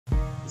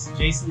This is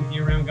Jason with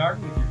Year Round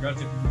Garden with your grow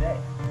tip of the day.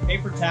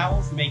 Paper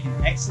towels make an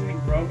excellent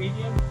grow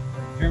medium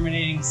for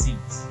germinating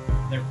seeds.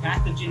 They're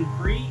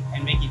pathogen-free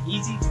and make it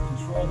easy to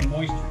control the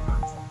moisture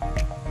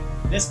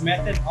content. This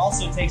method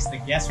also takes the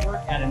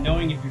guesswork out of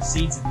knowing if your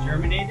seeds have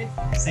germinated,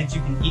 since you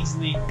can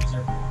easily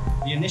observe them.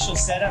 The initial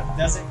setup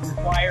doesn't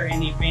require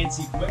any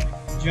fancy equipment,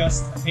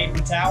 just a paper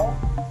towel,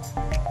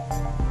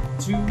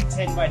 2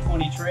 10 by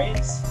 20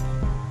 trays,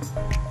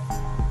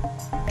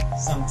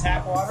 some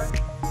tap water,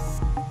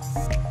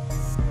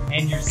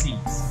 and your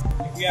seeds.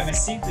 If you have a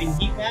seedling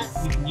heat mat,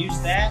 you can use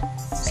that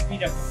to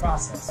speed up the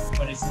process,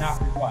 but it's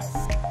not required.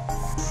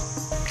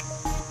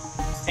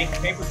 Take the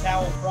paper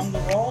towel from the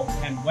roll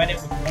and wet it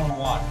with warm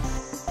water.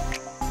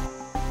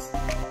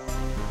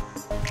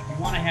 You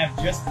want to have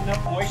just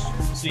enough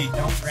moisture so you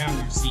don't drown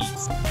your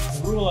seeds.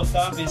 The rule of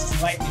thumb is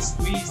to lightly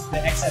squeeze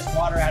the excess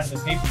water out of the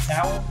paper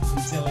towel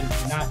until it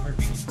is not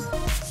dripping anymore.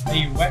 Lay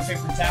your wet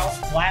paper towel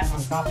flat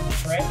on top of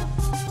the tray.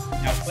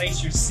 Now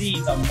place your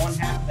seeds on one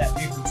half of that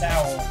paper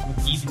towel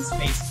with even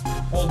spacing.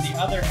 Hold the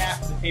other half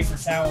of the paper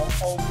towel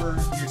over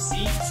your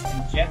seeds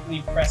and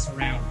gently press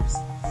around your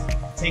seeds.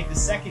 Take the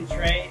second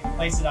tray and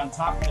place it on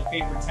top of the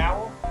paper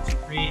towel to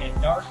create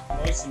a dark,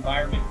 moist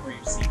environment for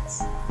your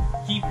seeds.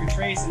 Keep your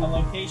trays in a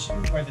location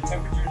where the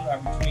temperatures are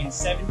between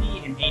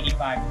 70 and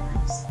 85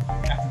 degrees.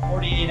 After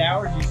 48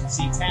 hours, you should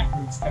see tap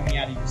roots coming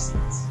out of your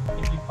seeds.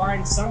 If you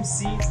find some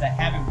seeds that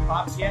haven't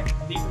popped yet,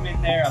 leave them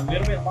in there a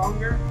little bit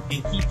longer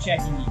and keep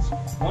checking each year.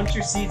 Once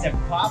your seeds have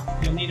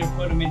popped, you'll need to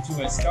put them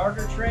into a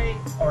starter tray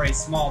or a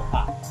small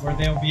pot, where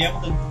they'll be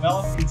able to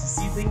develop into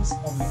seedlings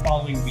over the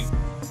following week.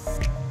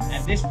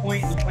 At this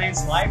point in the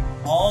plant's life,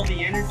 all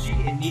the energy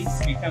it needs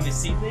to become a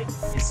seedling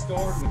is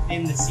stored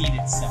within the seed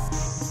itself.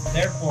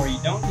 Therefore, you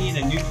don't need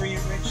a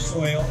nutrient-rich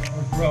soil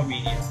or grow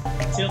medium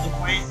until the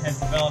plant has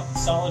developed a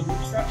solid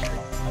root structure,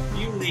 a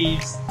few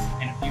leaves,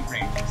 and a few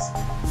branches.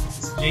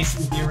 This is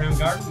Jason with Year Round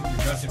Garden with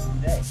your grow tip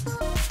of the day.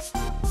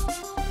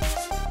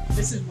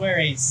 This is where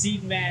a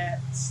seed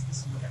mat, this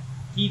is where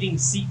heating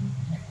seed,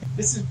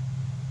 this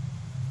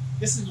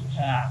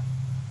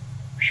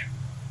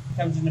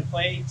comes into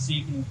play, so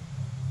you can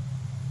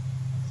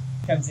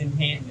comes in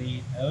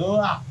handy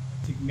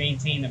to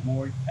maintain a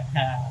more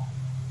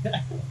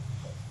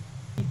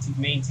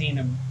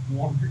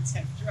warmer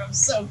temperature. I'm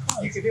so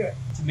close. You can do it.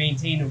 To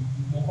maintain a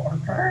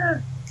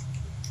warmer